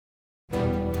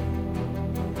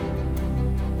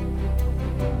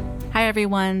Hi,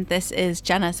 everyone. This is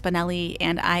Jenna Spinelli,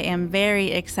 and I am very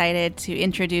excited to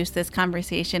introduce this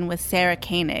conversation with Sarah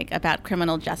Koenig about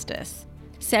criminal justice.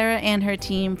 Sarah and her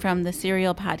team from the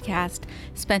Serial podcast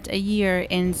spent a year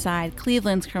inside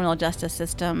Cleveland's criminal justice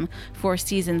system for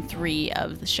season 3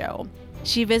 of the show.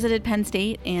 She visited Penn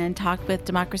State and talked with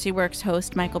Democracy Works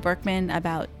host Michael Berkman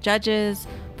about judges,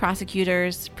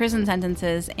 prosecutors, prison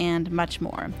sentences, and much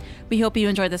more. We hope you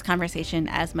enjoyed this conversation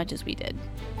as much as we did.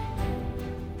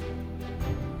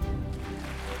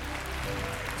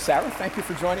 Sarah, thank you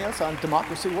for joining us on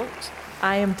Democracy Works.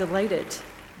 I am delighted.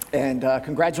 And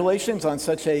congratulations on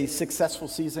such a successful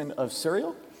season of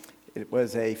Serial. It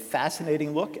was a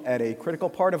fascinating look at a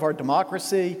critical part of our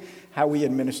democracy, how we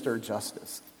administer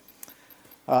justice.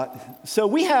 So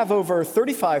we have over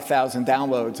 35,000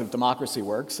 downloads of Democracy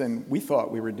Works, and we thought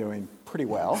we were doing pretty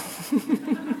well.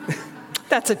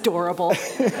 That's adorable.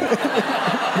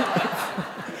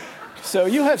 So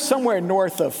you have somewhere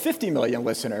north of 50 million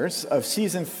listeners of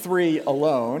season 3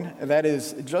 alone. That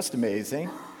is just amazing.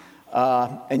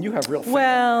 And you have real fans.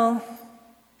 Well,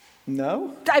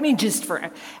 no? I mean,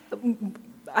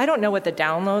 I don't know what the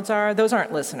downloads are. Those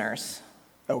aren't listeners.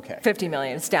 Okay. 50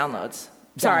 million, it's downloads.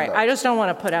 Sorry, I just don't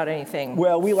want to put out anything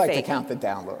Well, we like fake. to count the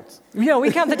downloads. No,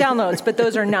 we count the downloads, but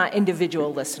those are not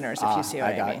individual listeners, if you see what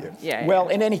I mean. I got you. Yeah. Well,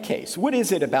 in any case, what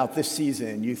is it about this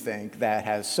season you think that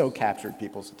has so captured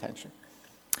people's attention?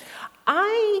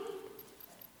 I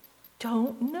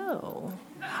don't know.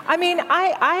 I mean,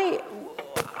 I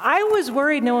was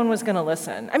worried no one was going to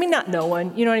listen. I mean, not no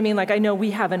one, you know what I mean? Like, I know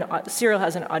Serial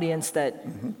has an audience that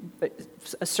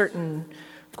a certain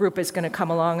group is going to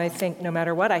come along, I think, no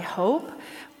matter what, I hope.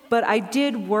 But I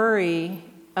did worry,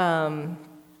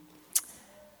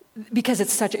 because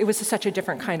it was such a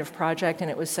different kind of project, and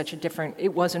it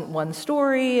wasn't one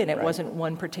story, and it wasn't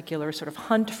one particular sort of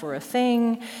hunt for a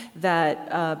thing,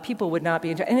 that people would not be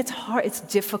into. And it's hard, it's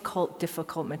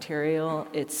difficult material.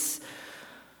 It's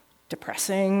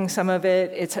depressing, some of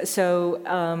it. It's so,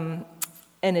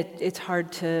 and it's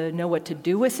hard to know what to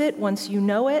do with it once you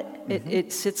know it.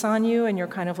 It sits on you, and you're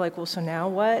kind of like, well, so now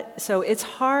what? So it's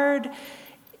hard.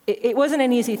 It wasn't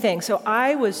an easy thing. So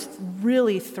I was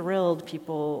really thrilled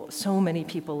so many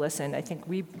people listened. I think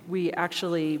we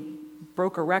actually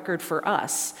broke a record for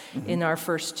us in our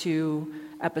first 2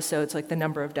 episodes, like the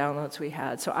number of downloads we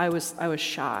had. So I was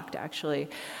shocked, actually.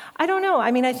 I don't know.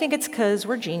 I mean, I think it's because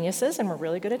we're geniuses and we're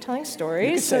really good at telling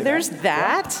stories. So there's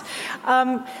that.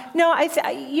 No, I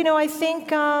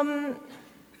think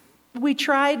we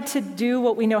tried to do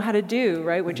what we know how to do,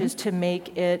 right? Which is to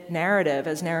make it narrative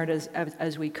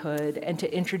as we could, and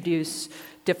to introduce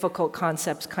difficult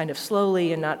concepts kind of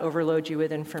slowly and not overload you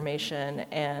with information.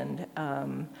 And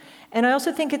I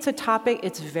also think it's a topic.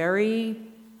 It's very.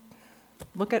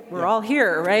 We're all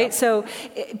here, right? Yeah. So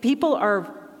people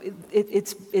are.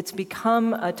 It's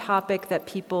become a topic that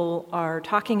people are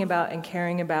talking about and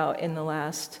caring about in the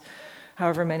last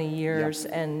however many years,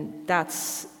 and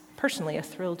that's personally a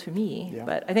thrill to me. Yeah.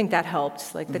 But I think that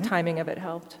helped. Like the timing of it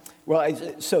helped.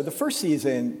 Well, so the first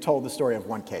season told the story of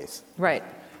one case, right,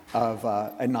 of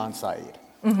a non-Saeed,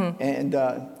 and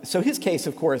so his case,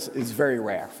 of course, is very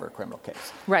rare for a criminal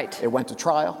case. Right. It went to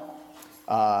trial.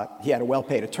 He had a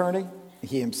well-paid attorney.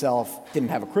 He himself didn't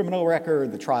have a criminal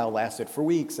record. The trial lasted for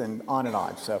weeks, and on and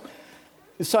on.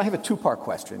 So I have a 2-part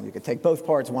question. You could take both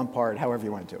parts, 1 part, however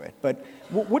you want to do it. But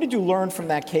what did you learn from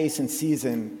that case and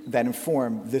season that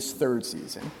informed this 3rd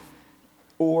season?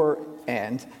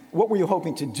 And what were you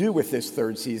hoping to do with this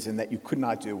 3rd season that you could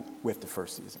not do with the 1st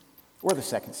season? Or the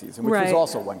 2nd season, which was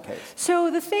also one case. So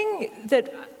the thing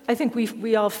that I think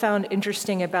we all found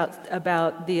interesting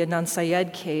about the Adnan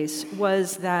Syed case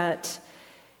was that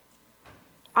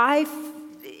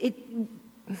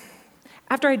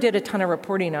after I did a ton of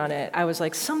reporting on it, I was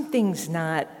like, something's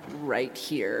not right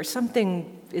here.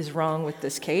 Something is wrong with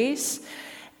this case.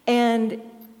 And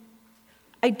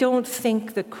I don't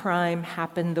think the crime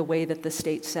happened the way that the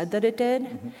state said that it did.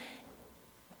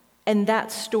 And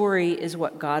that story is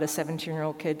what got a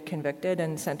 17-year-old kid convicted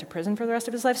and sent to prison for the rest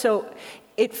of his life. So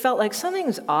it felt like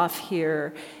something's off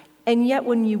here. And yet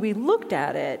when we looked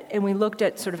at it, and we looked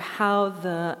at sort of how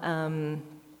the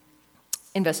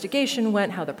investigation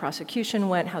went, how the prosecution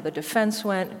went, how the defense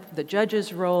went, the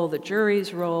judge's role, the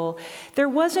jury's role, there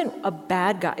wasn't a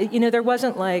bad guy. There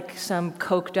wasn't like some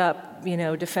coked up,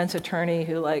 defense attorney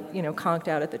who conked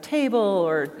out at the table,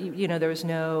 or, there was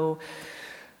no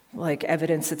like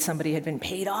evidence that somebody had been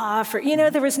paid off, or,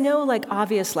 there was no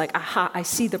obvious aha, I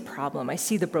see the problem, I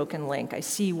see the broken link, I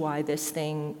see why this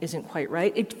thing isn't quite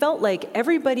right. It felt like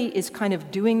everybody is kind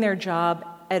of doing their job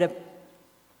at a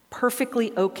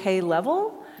perfectly okay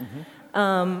level,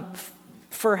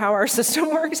 for how our system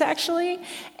works, actually.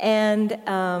 And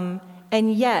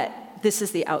yet, this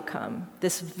is the outcome,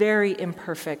 this very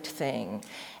imperfect thing.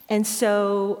 And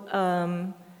so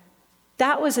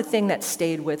that was a thing that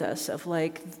stayed with us of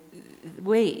like,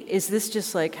 wait, is this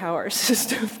just like how our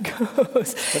system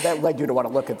goes? So that led you to want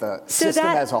to look at the system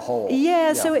as a whole.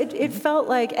 Yeah, so it felt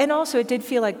like, and also it did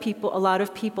feel like a lot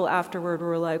of people afterward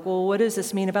were like, well, what does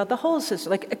this mean about the whole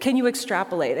system? Like, can you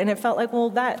extrapolate? And it felt like,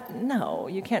 well, no,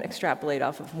 you can't extrapolate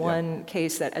off of one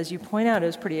case that, as you point out,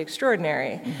 is pretty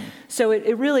extraordinary. Mm-hmm. So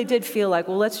it really did feel like,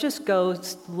 well, let's just go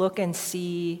look and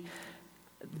see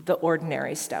the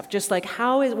ordinary stuff, just like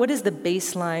what is the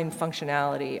baseline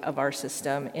functionality of our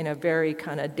system in a very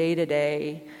kind of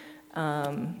day-to-day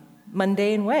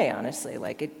mundane way, honestly.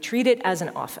 Like treat it as an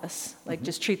office, like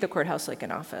just treat the courthouse like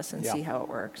an office and see how it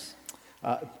works.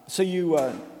 So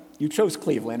you chose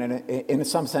Cleveland, and in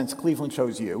some sense Cleveland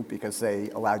chose you because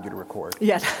they allowed you to record.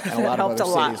 Yeah, and a lot of other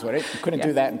cities would. You couldn't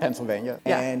do that in Pennsylvania.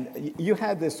 Yeah. And you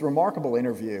had this remarkable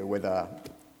interview with a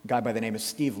guy by the name of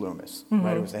Steve Loomis,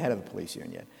 right, who was the head of the police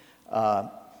union. And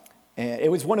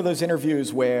it was one of those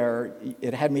interviews where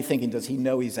it had me thinking, does he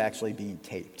know he's actually being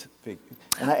taped?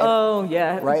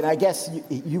 Yeah. Right, and I guess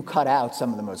you cut out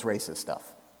some of the most racist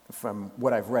stuff. From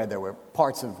what I've read, there were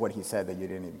parts of what he said that you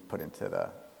didn't even put into the...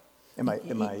 Am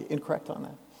I incorrect on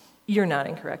that? You're not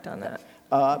incorrect on that.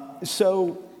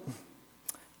 So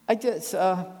I guess...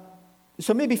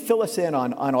 So maybe fill us in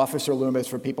on Officer Loomis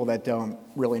for people that don't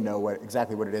really know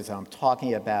exactly what it is I'm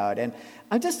talking about. And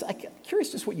I'm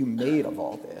curious just what you made of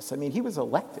all this. I mean, he was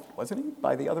elected, wasn't he,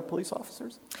 by the other police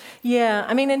officers? Yeah,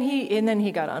 I mean, and then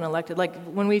he got unelected. Like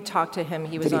when we talked to him,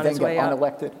 he was on his way up. Did he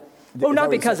then get unelected? Oh,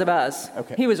 not because of us.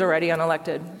 Okay. He was already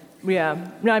unelected. Yeah.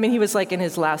 No, I mean, he was like in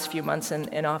his last few months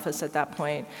in office at that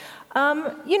point.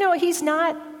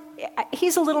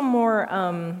 He's a little more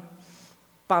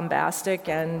bombastic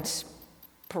and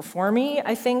performy,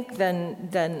 I think,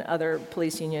 than other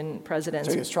police union presidents.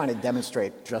 So he was trying to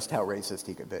demonstrate just how racist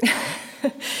he could be.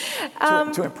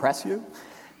 To impress you?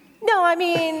 No, I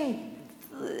mean,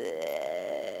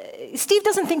 Steve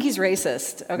doesn't think he's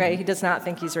racist, okay? He does not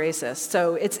think he's racist.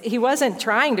 So he wasn't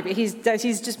trying to be, he's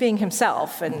just being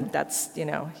himself, and that's,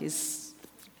 he's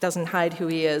doesn't hide who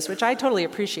he is, which I totally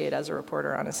appreciate as a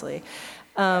reporter, honestly.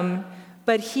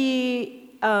 But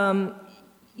he,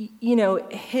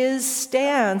 his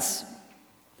stance,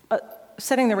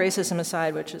 setting the racism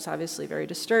aside, which is obviously very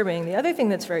disturbing, the other thing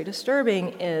that's very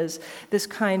disturbing is this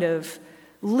kind of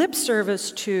lip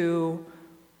service to,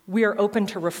 we are open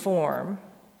to reform,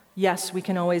 yes, we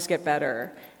can always get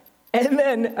better, and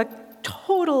then a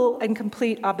total and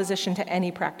complete opposition to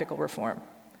any practical reform.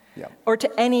 Yeah. Or to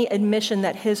any admission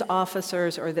that his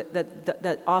officers or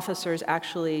that officers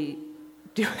actually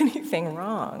do anything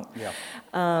wrong,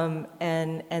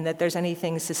 and that there's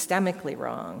anything systemically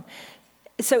wrong.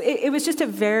 So it was just a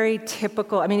very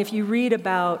typical, I mean, if you read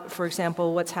about, for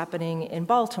example, what's happening in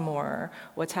Baltimore,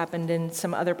 what's happened in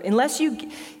some other, unless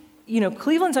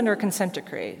Cleveland's under a consent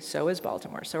decree, so is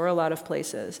Baltimore, so are a lot of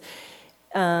places.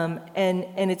 And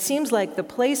it seems like the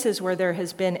places where there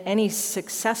has been any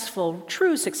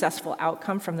true successful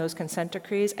outcome from those consent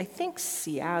decrees, I think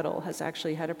Seattle has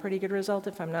actually had a pretty good result,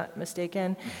 if I'm not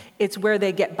mistaken. It's where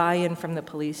they get buy-in from the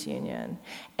police union.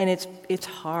 And it's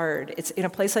hard. It's in a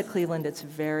place like Cleveland, it's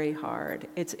very hard.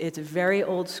 It's very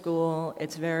old school.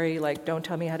 It's very like, don't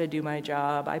tell me how to do my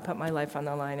job. I put my life on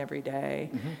the line every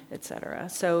day, et cetera.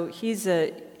 So he's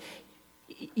a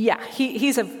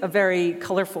very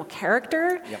colorful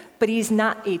character, but he's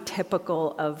not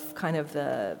atypical of kind of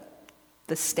the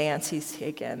stance he's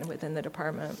taken within the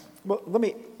department. Well,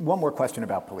 one more question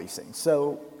about policing.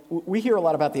 So we hear a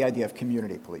lot about the idea of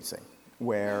community policing,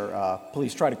 where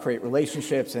police try to create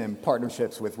relationships and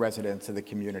partnerships with residents of the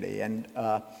community. And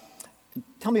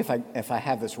tell me if I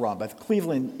have this wrong, but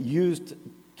Cleveland used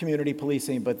community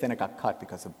policing, but then it got cut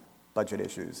because of budget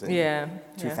issues in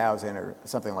 2000 or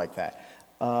something like that.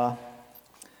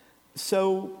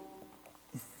 So,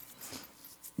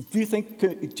 do you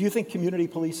think community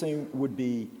policing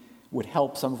would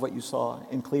help some of what you saw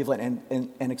in Cleveland,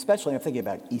 and especially I'm thinking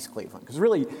about East Cleveland, because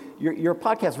really your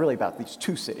podcast is really about these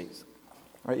two cities,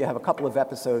 right? You have a couple of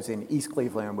episodes in East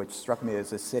Cleveland, which struck me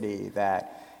as a city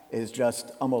that is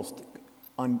just almost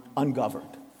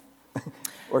ungoverned.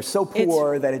 Or so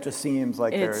poor that it just seems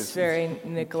like it's very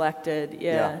neglected.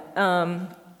 So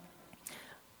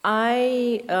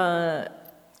I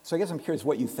guess I'm curious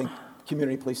what you think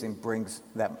community policing brings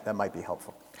that might be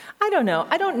helpful. I don't know.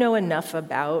 I don't know enough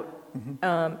about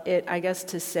it, I guess,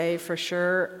 to say for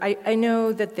sure. I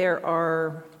know that there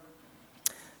are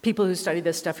people who study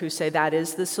this stuff who say that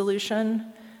is the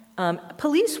solution.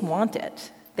 Police want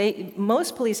it.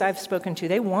 Most police I've spoken to,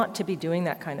 they want to be doing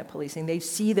that kind of policing. They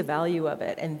see the value of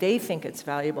it, and they think it's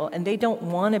valuable, and they don't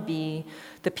want to be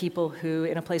the people who,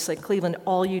 in a place like Cleveland,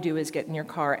 all you do is get in your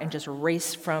car and just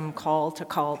race from call to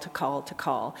call to call to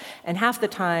call. And half the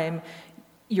time,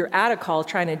 you're at a call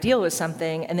trying to deal with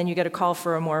something, and then you get a call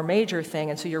for a more major thing,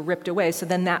 and so you're ripped away. So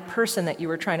then that person that you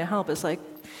were trying to help is like,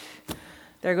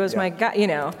 there goes my guy, you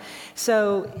know.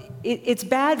 So it's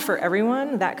bad for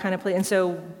everyone, that kind of play. And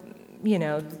so, you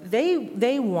know,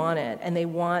 they want it, and they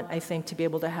want, I think, to be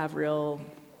able to have real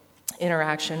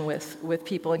interaction with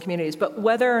people and communities. But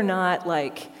whether or not,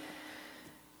 like,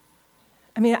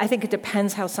 I mean, I think it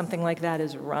depends how something like that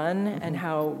is run and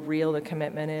how real the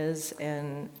commitment is.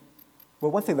 And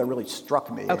well, one thing that really struck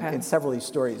me in several of these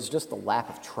stories is just the lack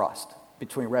of trust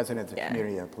between residents and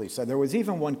community and police. So there was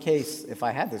even one case, if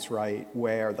I had this right,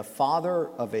 where the father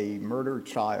of a murdered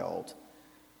child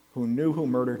who knew who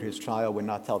murdered his child would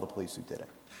not tell the police who did it.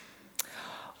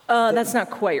 That's not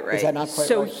quite right. Is that not quite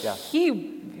so right? Yeah. He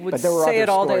would say it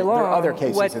all day long. There are other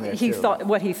cases in there he too.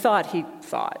 What he thought.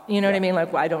 You know what I mean?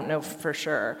 Like, well, I don't know for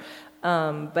sure.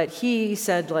 But he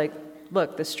said, like,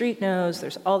 look, the street knows.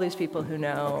 There's all these people who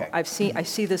know. I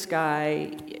see this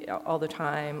guy all the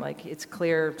time. Like, it's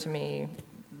clear to me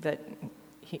that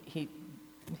he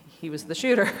was the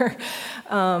shooter.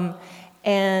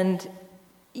 And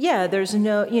yeah, there's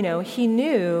no, you know, he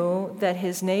knew that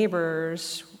his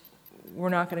neighbors were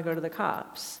not going to go to the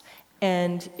cops.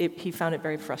 And he found it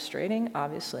very frustrating,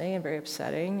 obviously, and very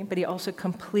upsetting, but he also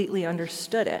completely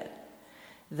understood it,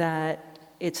 that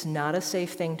it's not a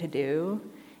safe thing to do.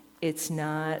 It's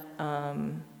not,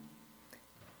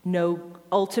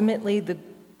 ultimately the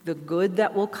good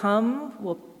that will come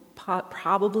will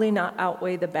probably not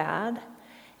outweigh the bad,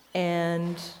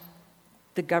 and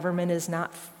the government is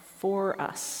not for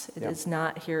us. It is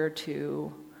not here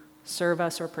to serve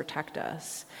us or protect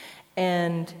us.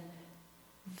 And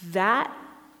that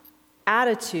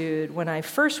attitude, when I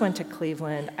first went to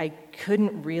Cleveland, I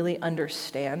couldn't really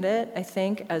understand it, I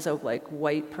think, as a like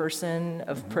white person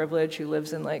of privilege who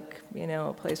lives in like, you know,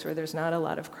 a place where there's not a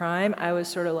lot of crime. I was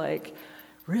sort of like,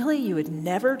 really? You would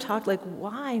never talk? Like,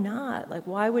 why not? Like,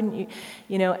 why wouldn't you?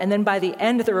 You know, and then by the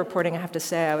end of the reporting, I have to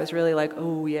say, I was really like,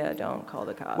 oh, yeah, don't call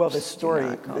the cops. Well, the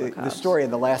story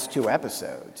in the last two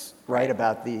episodes, right,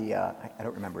 about the, I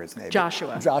don't remember his name.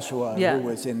 Joshua, who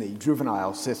was in the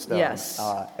juvenile system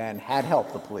and had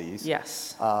helped the police.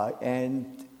 Yes.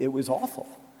 And it was awful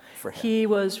for him. He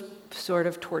was sort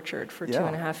of tortured for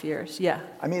 2.5 years. Yeah.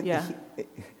 I mean,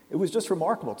 it was just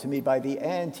remarkable to me. By the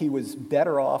end, he was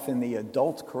better off in the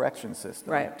adult correction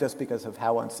system, just because of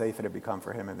how unsafe it had become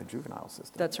for him in the juvenile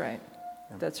system. That's right.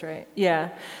 Yeah. That's right. Yeah.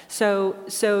 So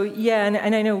yeah,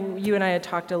 and I know you and I had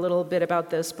talked a little bit about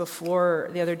this before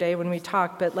the other day when we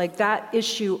talked, but like that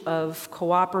issue of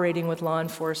cooperating with law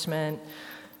enforcement,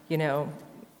 you know,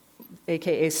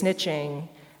 AKA snitching,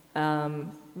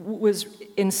 was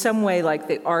in some way like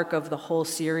the arc of the whole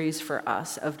series for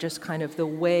us, of just kind of the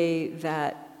way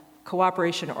that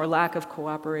cooperation or lack of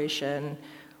cooperation,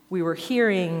 we were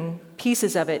hearing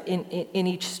pieces of it in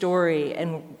each story,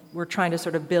 and we're trying to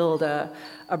sort of build a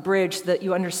bridge that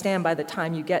you understand by the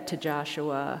time you get to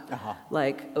Joshua,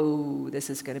 like, oh, this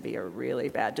is going to be a really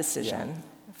bad decision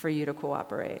for you to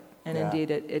cooperate. And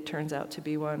indeed, it turns out to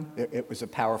be one. It was a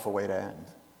powerful way to end.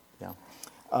 Yeah.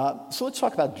 So let's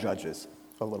talk about judges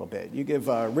a little bit. You give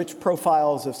rich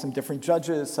profiles of some different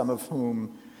judges, some of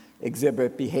whom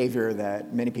exhibit behavior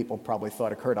that many people probably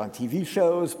thought occurred on TV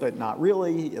shows, but not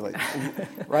really, like,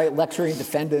 right? Lecturing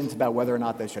defendants about whether or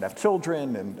not they should have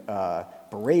children and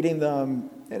berating them,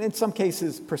 and in some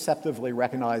cases perceptively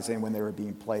recognizing when they were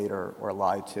being played or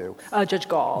lied to. Judge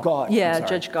Gall.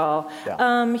 Judge Gall.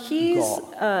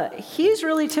 Yeah. He's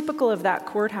really typical of that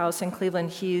courthouse in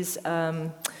Cleveland. He's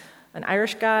an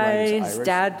Irish guy.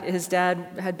 Right, His dad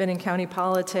had been in county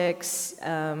politics.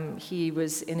 He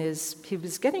was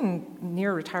getting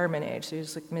near retirement age, so he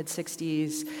was like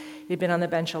mid-60s. He'd been on the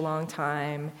bench a long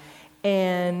time.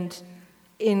 And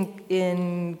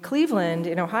in Cleveland,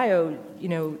 in Ohio, you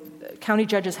know, county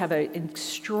judges have an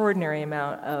extraordinary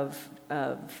amount of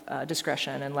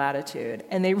discretion and latitude.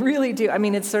 And they really do. I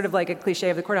mean, it's sort of like a cliche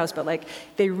of the courthouse, but like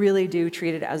they really do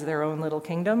treat it as their own little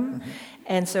kingdom.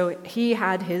 And so he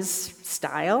had his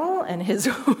style and his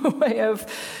way of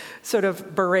sort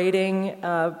of berating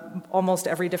almost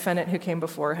every defendant who came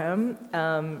before him.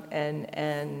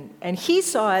 And he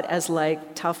saw it as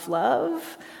like tough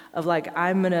love, of like,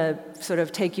 I'm gonna sort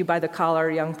of take you by the collar,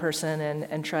 young person,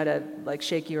 and try to like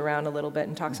shake you around a little bit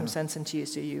and talk some sense into you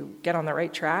so you get on the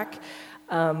right track.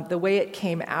 The way it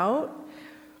came out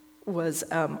was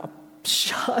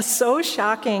so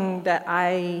shocking that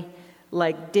I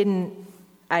didn't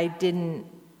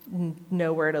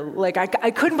know where to,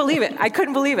 I couldn't believe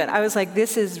it. I was like,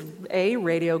 this is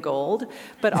radio gold,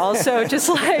 but also just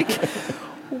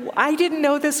I didn't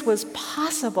know this was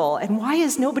possible. And why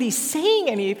is nobody saying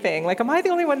anything? Am I the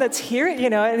only one that's hearing,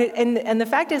 and the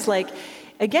fact is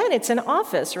again, it's an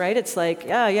office, right? It's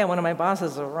yeah, one of my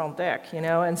bosses is a real dick,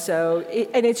 and so,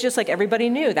 it's just everybody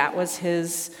knew that was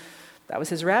his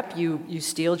rep. You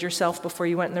steeled yourself before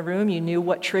you went in the room. You knew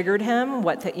what triggered him.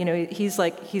 He's. Yeah,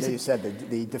 you said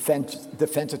the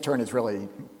defense attorneys really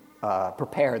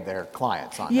prepared their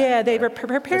clients on that. Yeah, they right?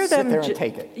 prepare Just them. Sit there and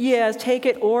take it. Yeah, take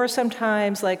it. Or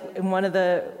sometimes, in one of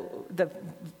the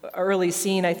early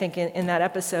scene, I think in that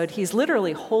episode, he's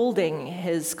literally holding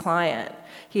his client.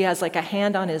 He has a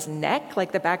hand on his neck,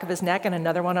 the back of his neck, and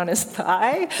another one on his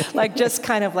thigh, just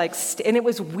kind of and it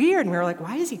was weird. And we were like,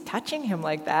 why is he touching him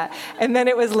like that? And then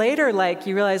it was later,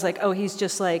 you realize, oh, he's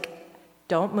just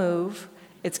don't move.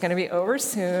 It's going to be over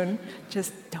soon.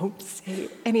 Just don't say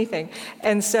anything.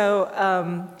 And so,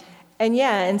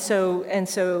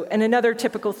 and another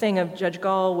typical thing of Judge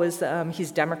Gall was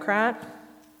he's Democrat.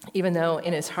 Even though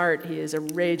in his heart he is a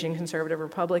raging conservative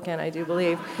Republican, I do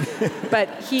believe. But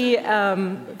that's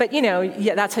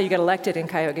how you get elected in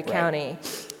Cuyahoga County.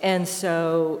 And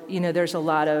so, there's a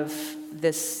lot of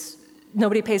this,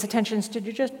 nobody pays attention to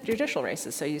judicial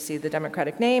races. So you see the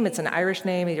Democratic name, it's an Irish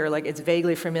name, you're it's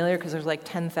vaguely familiar because there's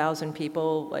 10,000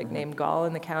 people named Gall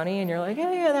in the county, and you're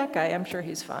yeah, that guy, I'm sure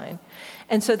he's fine.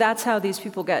 And so that's how these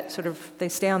people get they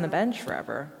stay on the bench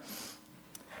forever.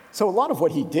 So a lot of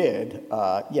what he did,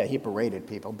 he berated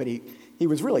people, but he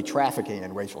was really trafficking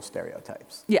in racial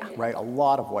stereotypes. Yeah. Right? A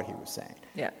lot of what he was saying.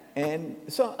 Yeah. And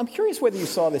so I'm curious whether you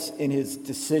saw this in his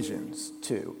decisions,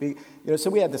 too. So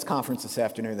we had this conference this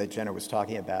afternoon that Jenna was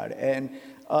talking about, and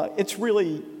it's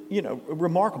really,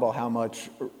 remarkable how much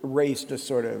race just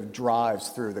sort of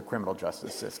drives through the criminal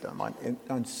justice system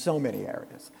on so many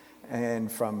areas, and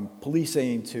from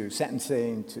policing to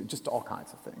sentencing to just all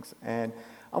kinds of things. And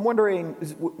I'm wondering,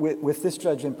 with this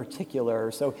judge in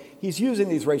particular, so he's using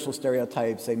these racial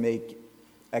stereotypes. I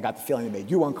got the feeling they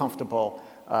made you uncomfortable.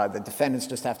 The defendants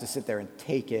just have to sit there and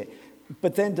take it.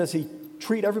 But then does he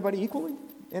treat everybody equally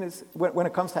when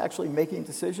it comes to actually making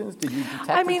decisions? Did you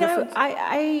detect the difference?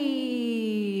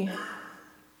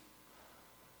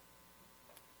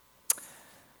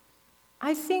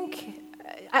 I think,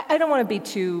 I don't want to be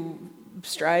too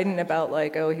strident about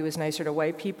he was nicer to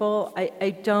white people. I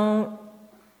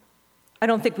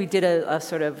don't think we did a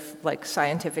sort of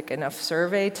scientific enough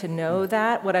survey to know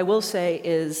that. What I will say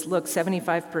is, look,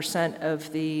 75%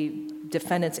 of the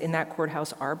defendants in that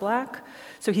courthouse are black.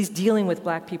 So he's dealing with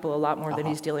black people a lot more than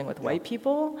he's dealing with white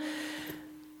people.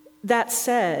 That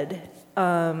said,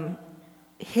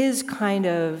 his kind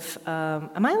of,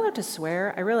 am I allowed to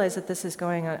swear? I realize that this is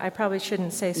going on. I probably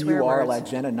shouldn't say swear words. You are words. allowed.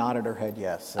 Jenna nodded her head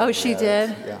yes. So oh, she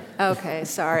did? Yeah. Okay,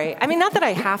 sorry. Not that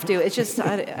I have to. It's just,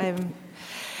 I'm...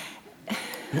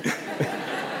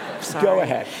 Sorry. Go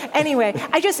ahead. Anyway,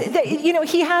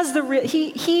 he has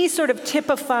he sort of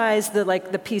typifies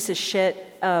the piece of shit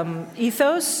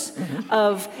ethos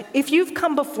of, if you've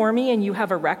come before me and you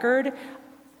have a record,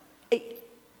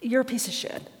 you're a piece of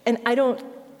shit. And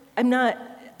I'm not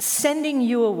sending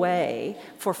you away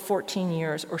for 14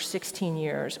 years or 16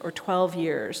 years or 12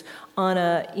 years on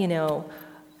a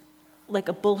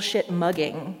bullshit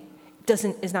mugging.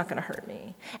 Is not going to hurt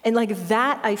me. And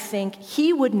that, I think,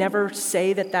 he would never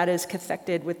say that is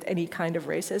cathected with any kind of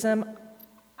racism.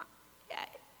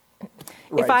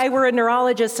 Right. If I were a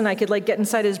neurologist and I could get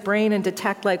inside his brain and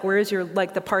detect where's your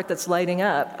the part that's lighting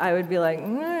up, I would be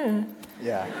Yeah.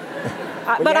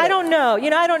 But I don't know.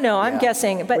 I don't know. I'm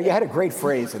guessing. But you had a great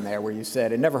phrase in there where you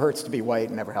said, it never hurts to be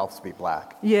white, it never helps to be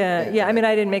black. Yeah. I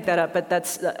didn't make that up, but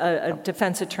that's a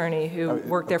defense attorney who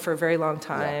worked there for a very long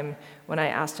time. Yeah. When I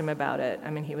asked him about it,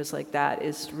 he was like, that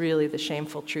is really the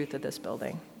shameful truth of this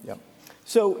building. Yep.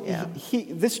 So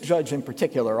this judge in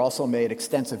particular also made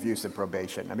extensive use of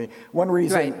probation. One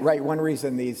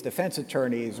reason these defense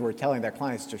attorneys were telling their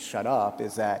clients to shut up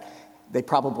is that they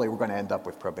probably were going to end up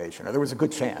with probation, or there was a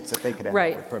good chance that they could end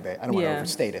up with probation. I don't want to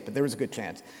overstate it, but there was a good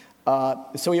chance.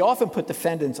 So he often put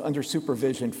defendants under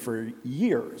supervision for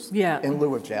years in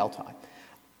lieu of jail time.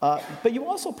 But you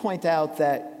also point out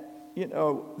that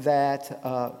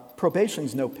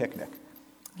probation's no picnic.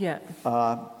 Yeah.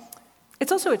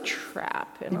 It's also a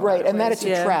trap. Right, and that it's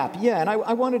a trap. Yeah, and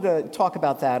I wanted to talk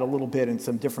about that a little bit in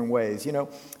some different ways.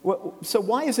 So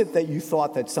why is it that you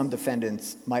thought that some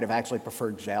defendants might have actually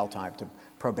preferred jail time to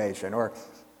probation? Or,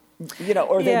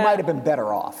 Or they might have been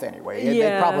better off anyway.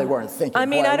 They probably weren't thinking, I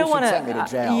mean, I don't want to send me to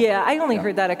jail. Yeah, I only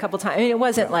heard that a couple times. I mean, it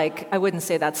wasn't like, I wouldn't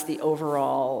say that's the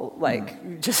overall,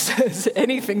 just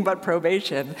anything but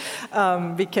probation.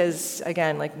 Because,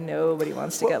 again, nobody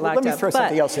wants to get locked up. Let me throw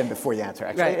something else in before you answer,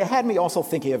 actually. Right. It had me also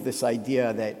thinking of this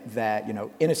idea that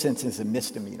innocence is a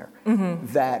misdemeanor,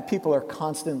 that people are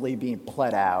constantly being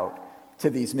pled out to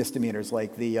these misdemeanors,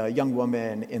 like the young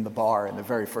woman in the bar in the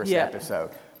very first episode,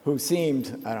 who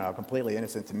seemed, I don't know, completely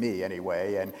innocent to me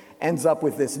anyway, and ends up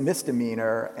with this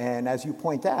misdemeanor. And as you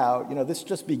point out, this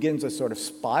just begins a sort of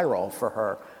spiral for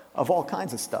her of all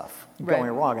kinds of stuff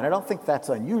going wrong. And I don't think that's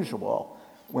unusual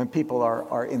when people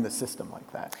are in the system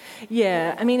like that.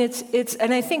 Yeah, I mean, it's,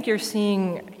 and I think you're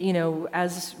seeing,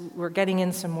 as we're getting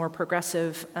in some more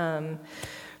progressive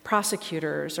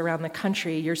prosecutors around the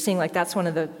country, you're seeing that's one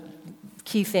of the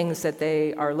key things that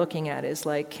they are looking at is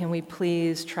can we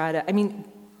please try to, I mean,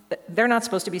 they're not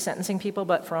supposed to be sentencing people,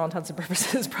 but for all intents and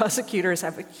purposes, prosecutors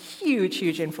have a huge,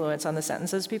 huge influence on the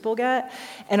sentences people get.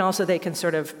 And also they can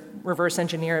sort of reverse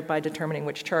engineer it by determining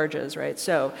which charges, right?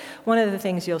 So one of the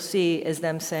things you'll see is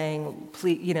them saying,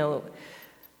 please,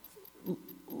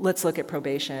 let's look at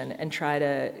probation and try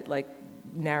to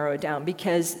narrow it down,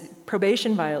 because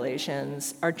probation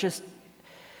violations are just,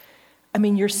 I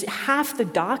mean, half the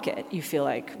docket, you feel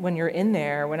like, when you're in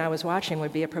there, when I was watching,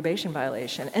 would be a probation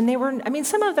violation. And they were, I mean,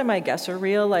 some of them, I guess, are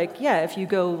real. If you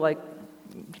go,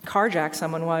 carjack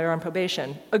someone while you're on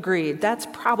probation, agreed. That's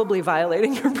probably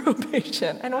violating your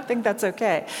probation. I don't think that's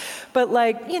okay. But,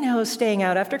 staying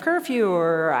out after curfew,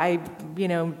 or I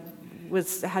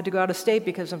had to go out of state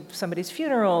because of somebody's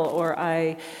funeral, or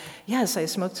I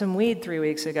smoked some weed 3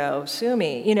 weeks ago, sue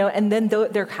me, and then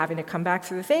they're having to come back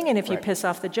through the thing, and if you piss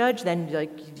off the judge, then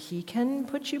he can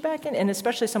put you back in, and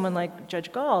especially someone like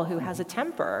Judge Gall, who has a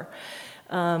temper,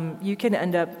 you can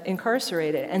end up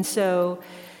incarcerated. And so,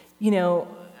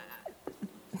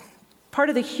 part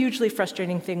of the hugely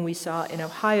frustrating thing we saw in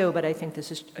Ohio, but I think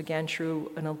this is, again,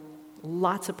 true in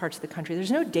lots of parts of the country, there's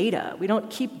no data. We don't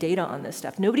keep data on this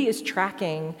stuff. Nobody is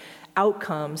tracking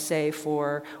outcomes, say,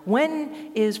 for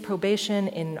when is probation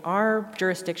in our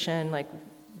jurisdiction,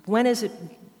 when is it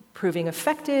proving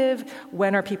effective,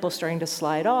 when are people starting to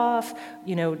slide off,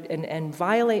 and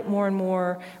violate more and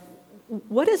more.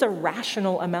 What is a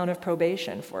rational amount of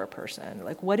probation for a person?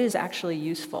 What is actually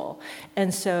useful?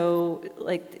 And so,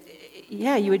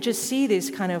 you would just see these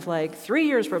kind of 3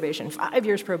 years probation, 5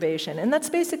 years probation, and that's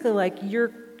basically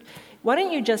why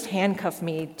don't you just handcuff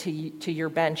me to your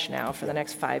bench now for the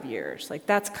next 5 years?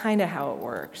 That's kind of how it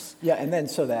works. Yeah, and then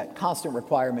so that constant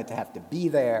requirement to have to be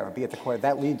there or be at the court,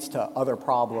 that leads to other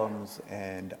problems.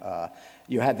 And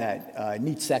you had that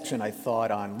neat section, I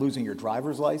thought, on losing your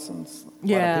driver's license.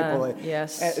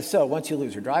 Yes. So once you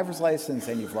lose your driver's license,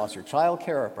 then you've lost your child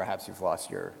care, or perhaps you've lost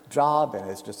your job, and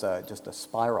it's just a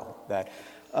spiral that...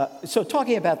 So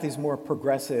talking about these more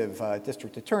progressive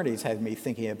district attorneys had me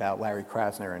thinking about Larry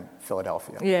Krasner in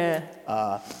Philadelphia,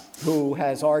 who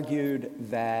has argued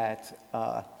that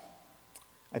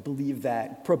I believe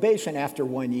that probation after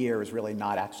 1 year is really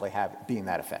not actually being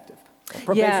that effective.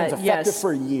 Probation is effective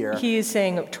for a year. He's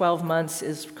saying 12 months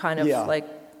is kind of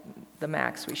the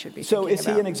max we should be thinking about. So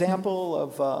is he an example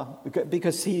of,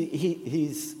 because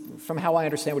he's, from how I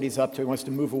understand what he's up to, he wants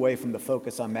to move away from the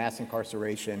focus on mass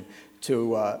incarceration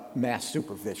to mass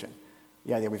supervision.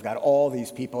 We've got all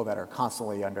these people that are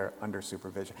constantly under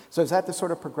supervision. So is that the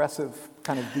sort of progressive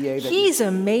kind of DA that he's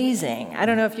amazing. I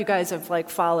don't know if you guys have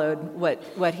followed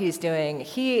what he's doing.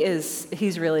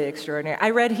 He's really extraordinary. I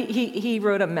read he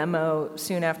wrote a memo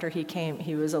soon after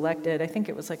he was elected. I think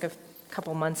it was a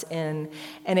couple months in,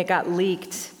 and it got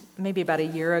leaked maybe about a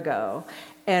year ago.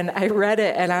 And I read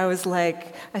it, and I was I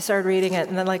started reading it,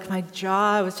 and then my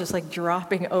jaw was just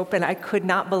dropping open. I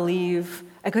couldn't believe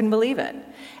it.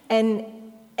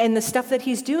 And the stuff that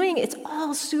he's doing, it's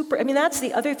all super, I mean, that's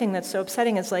the other thing that's so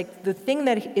upsetting. It's the thing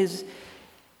that is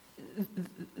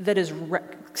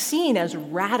seen as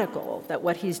radical, that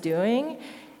what he's doing,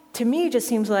 to me just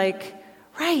seems right.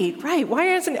 Why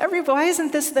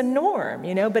isn't this the norm?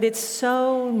 But it's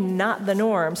so not the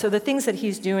norm. So the things that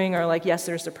he's doing are yes,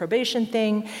 there's the probation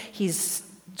thing. He's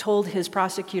told his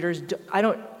prosecutors,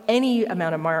 any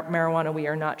amount of marijuana, we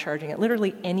are not charging it.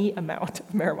 Literally any amount of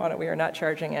marijuana, we are not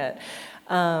charging it.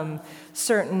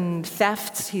 Certain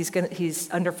thefts, he's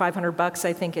under $500.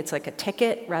 I think it's a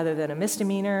ticket rather than a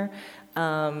misdemeanor.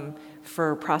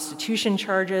 For prostitution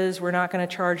charges, we're not going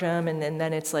to charge them, and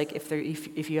then it's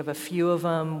if you have a few of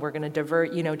them, we're going to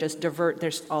divert. Just divert.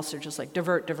 There's also just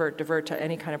divert to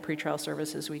any kind of pretrial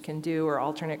services we can do, or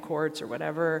alternate courts or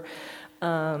whatever.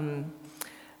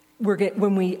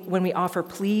 when we offer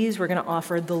pleas, we're going to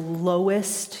offer the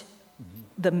lowest,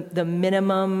 the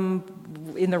minimum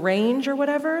in the range or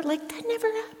whatever. Like, that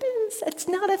never happens. It's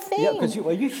not a thing. Yeah, because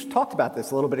you talked about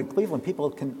this a little bit in Cleveland. People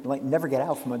can never get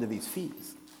out from under these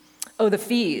fees. Oh, the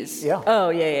fees. Yeah. Oh,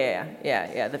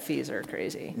 yeah. The fees are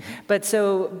crazy. But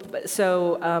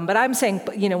but I'm saying,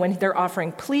 when they're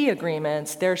offering plea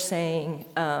agreements, they're saying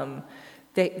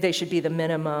they should be the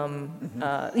minimum.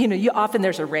 Often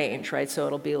there's a range, right? So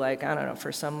it'll be like, I don't know,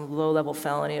 for some low-level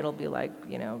felony, it'll be like,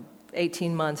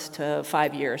 18 months to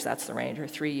 5 years, that's the range, or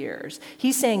 3 years.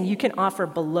 He's saying you can offer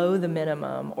below the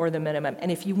minimum or the minimum,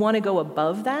 and if you want to go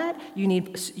above that, you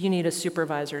need a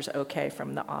supervisor's okay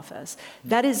from the office.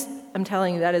 That is, I'm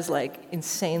telling you, that is like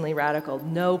insanely radical.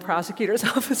 No prosecutor's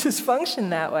offices function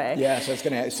that way. Yeah, so you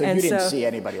didn't see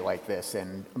anybody like this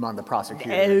among the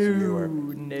prosecutors?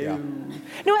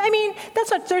 No, I mean, that's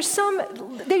not,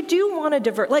 they do want to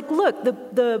divert. Like, look,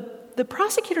 the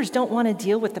prosecutors don't want to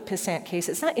deal with the pissant case.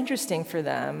 It's not interesting for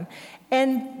them.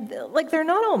 And, like, they're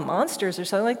not all monsters or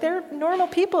something. Like, they're normal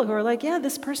people who are like, yeah,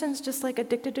 this person's just, like,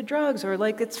 addicted to drugs, or,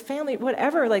 like, it's family,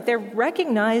 whatever. Like, they're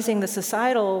recognizing the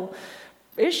societal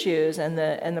issues and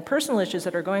the personal issues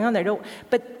that are going on there.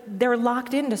 But they're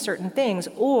locked into certain things.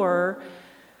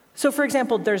 So, for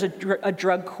example, there's a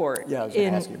drug court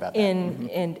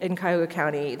in Cuyahoga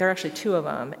County. There are actually 2 of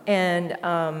them. And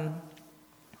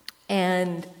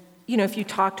if you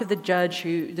talk to the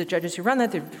judges who run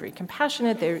that, they're very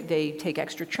compassionate. They take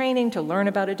extra training to learn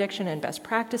about addiction and best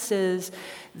practices.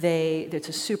 It's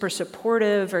a super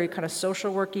supportive, very kind of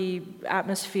social worky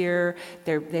atmosphere.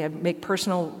 They make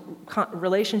personal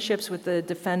relationships with the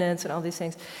defendants and all these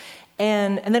things.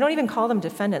 And they don't even call them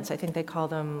defendants. I think they call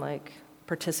them like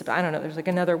participants. I don't know. There's like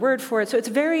another word for it. So it's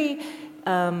very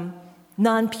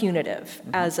non-punitive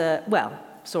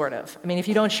sort of. I mean, if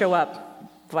you don't show up,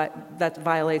 that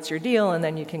violates your deal, and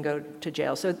then you can go to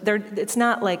jail. So it's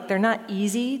not like they're not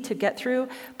easy to get through,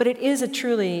 but it is a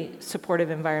truly supportive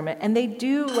environment. And they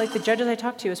do, like the judges I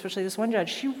talked to, especially this one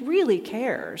judge, she really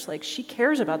cares. Like, she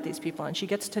cares about these people, and she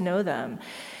gets to know them.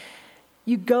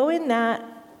 You go in that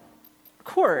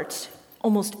court,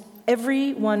 almost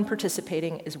everyone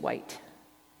participating is white.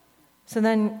 So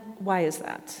then why is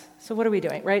that? So what are we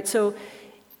doing, right? So,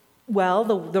 well,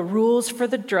 the rules for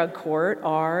the drug court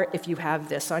are if you have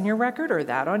this on your record or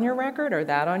that on your record or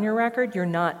that on your record, you're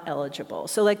not eligible.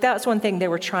 So, like, that's one thing they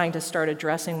were trying to start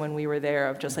addressing when we were there,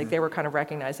 of just like they were kind of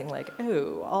recognizing, like,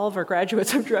 oh, all of our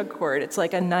graduates of drug court, it's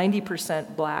like a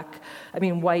 90%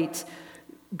 white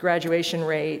graduation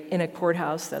rate in a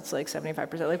courthouse that's like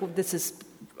 75%. Like, well, this is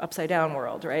upside down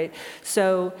world, right?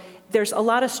 So there's a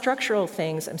lot of structural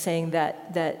things I'm saying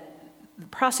that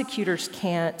prosecutors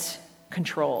can't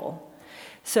control.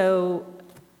 So,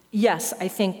 yes, I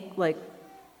think like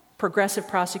progressive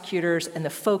prosecutors and the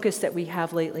focus that we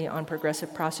have lately on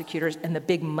progressive prosecutors and the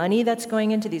big money that's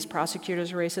going into these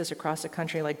prosecutors' races across the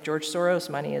country, like George Soros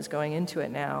money is going into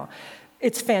it now,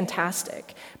 it's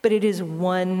fantastic. But it is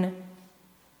one,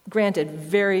 granted,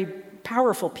 very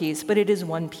powerful piece, but it is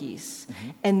one piece.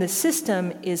 And the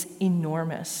system is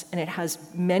enormous, and it has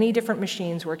many different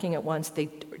machines working at once. They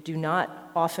do not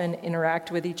often interact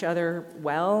with each other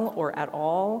well or at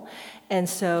all. And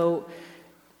so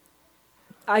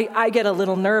I get a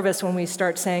little nervous when we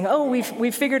start saying, oh,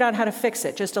 we've figured out how to fix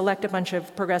it, just elect a bunch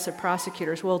of progressive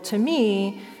prosecutors. Well, to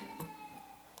me,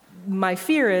 my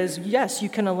fear is, yes, you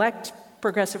can elect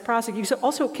progressive prosecutors. You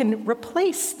also can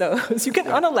replace those. You can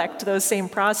unelect those same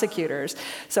prosecutors.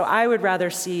 So I would rather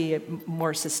see a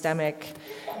more systemic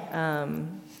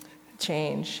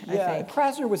change, I think.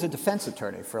 Krasner was a defense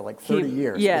attorney for like 30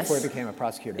 years before he became a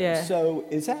prosecutor. Yeah. So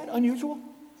is that unusual?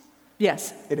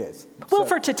 Yes. It is. Well,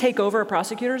 to take over a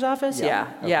prosecutor's office?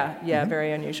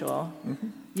 Very unusual.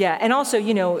 Yeah, and also, I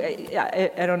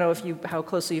don't know how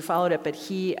closely you followed it, but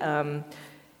he,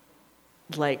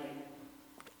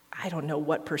 I don't know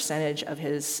what percentage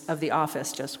of the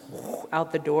office just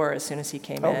out the door as soon as he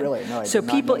came in. Oh, really? No, I so did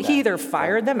not know that. He either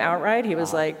fired them outright. He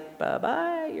was like,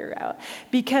 bye-bye, you're out.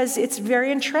 Because it's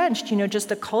very entrenched, just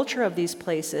the culture of these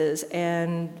places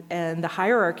and the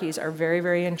hierarchies are very,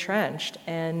 very entrenched.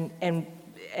 And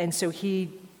so he,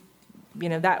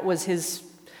 that was his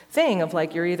thing of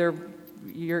like, you're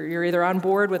either on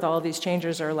board with all of these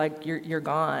changes or like you're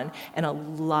gone. And a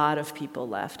lot of people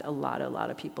left, a lot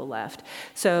of people left.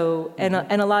 So, and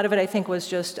a lot of it I think was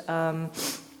just, a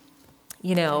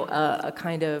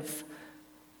kind of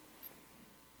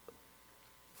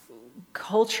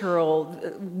cultural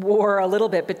war a little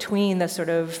bit between the sort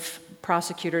of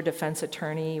prosecutor, defense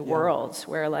attorney worlds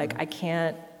where like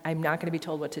I'm not going to be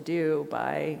told what to do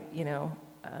by,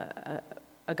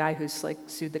 a a guy who's like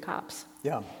sued the cops.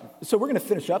 Yeah. So we're going to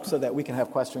finish up so that we can have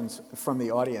questions from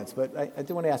the audience. But I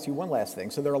do want to ask you one last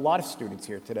thing. So there are a lot of students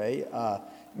here today,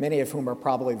 many of whom are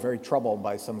probably very troubled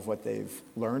by some of what they've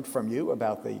learned from you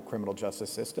about the criminal justice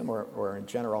system or in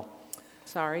general.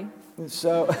 Sorry.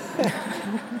 So,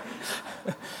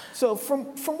 so from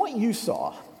what you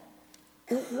saw,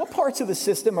 what parts of the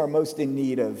system are most in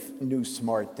need of new,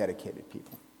 smart, dedicated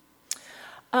people?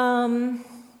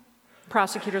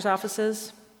 Prosecutors'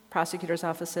 offices.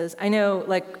 I know,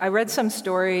 like, I read some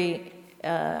story,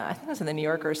 I think it was in the New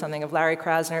Yorker or something, of Larry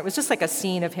Krasner. It was just like a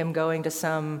scene of him going to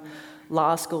some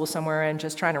law school somewhere and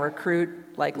just trying to recruit,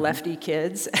 like, lefty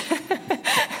kids.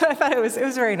 I thought it was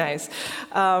very nice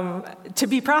to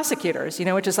be prosecutors,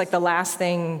 which is like the last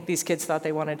thing these kids thought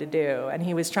they wanted to do. And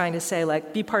he was trying to say,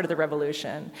 like, be part of the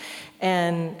revolution.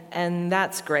 And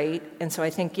that's great. And so I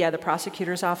think, the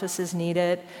prosecutors' offices need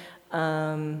it.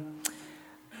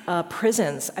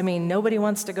 Prisons. I mean, nobody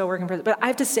wants to go work in prison. But I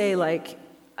have to say, like,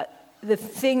 the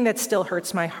thing that still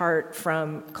hurts my heart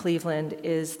from Cleveland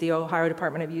is the Ohio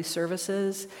Department of Youth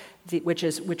Services, which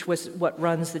was what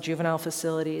runs the juvenile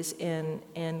facilities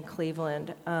in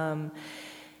Cleveland.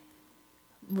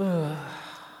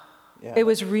 It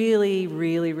was really,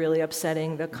 really, really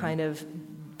upsetting, the kind of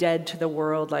dead to the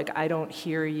world, like, I don't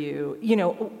hear you.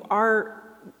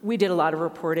 We did a lot of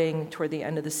reporting toward the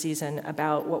end of the season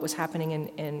about what was happening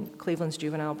in Cleveland's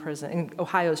juvenile prison, in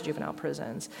Ohio's juvenile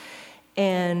prisons.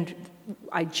 And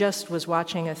I just was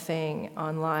watching a thing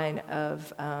online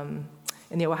of,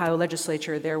 in the Ohio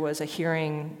legislature, there was a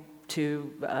hearing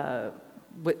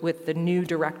with the new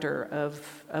director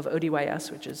of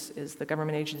ODYS, which is the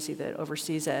government agency that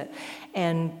oversees it.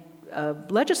 And a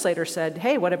legislator said,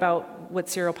 hey, what about what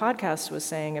Serial Podcast was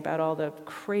saying about all the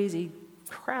crazy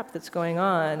crap that's going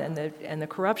on and the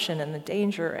corruption and the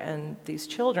danger, and these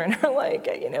children are like,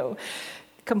 in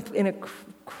a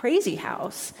crazy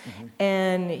house. Mm-hmm.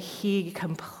 And he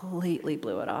completely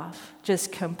blew it off,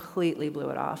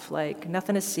 like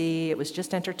nothing to see. It was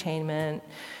just entertainment.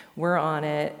 We're on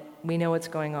it. We know what's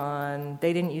going on.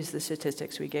 They didn't use the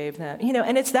statistics we gave them.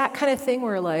 And it's that kind of thing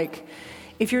where, like,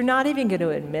 if you're not even going to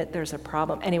admit there's a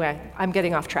problem. Anyway, I'm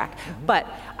getting off track. Mm-hmm. But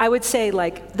I would say,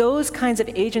 like, those kinds of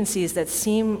agencies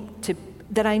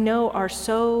that I know are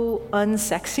so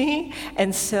unsexy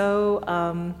and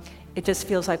so, it just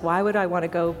feels like, why would I want to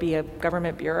go be a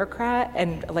government bureaucrat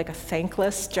and, like, a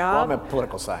thankless job? Well, I'm in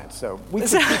political science, so we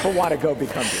think people want to go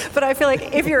become bureaucrats. But I feel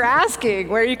like if you're asking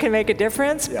where you can make a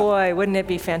difference, boy, wouldn't it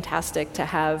be fantastic to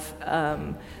have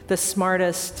the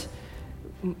smartest,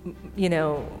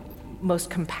 most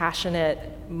compassionate,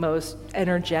 most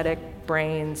energetic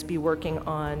brains be working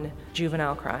on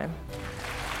juvenile crime.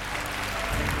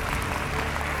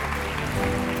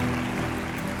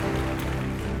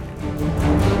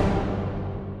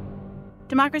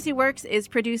 Democracy Works is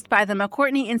produced by the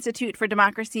McCourtney Institute for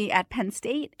Democracy at Penn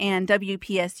State and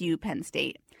WPSU Penn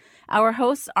State. Our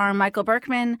hosts are Michael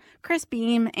Berkman, Chris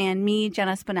Beam, and me,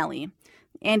 Jenna Spinelli.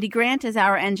 Andy Grant is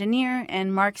our engineer,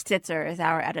 and Mark Stitzer is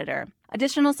our editor.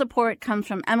 Additional support comes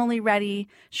from Emily Reddy,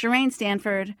 Shireen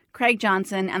Stanford, Craig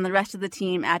Johnson, and the rest of the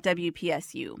team at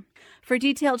WPSU. For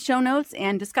detailed show notes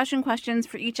and discussion questions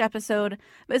for each episode,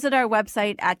 visit our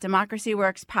website at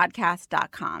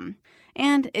democracyworkspodcast.com.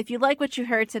 And if you like what you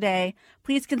heard today,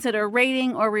 please consider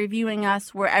rating or reviewing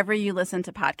us wherever you listen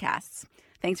to podcasts.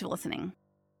 Thanks for listening.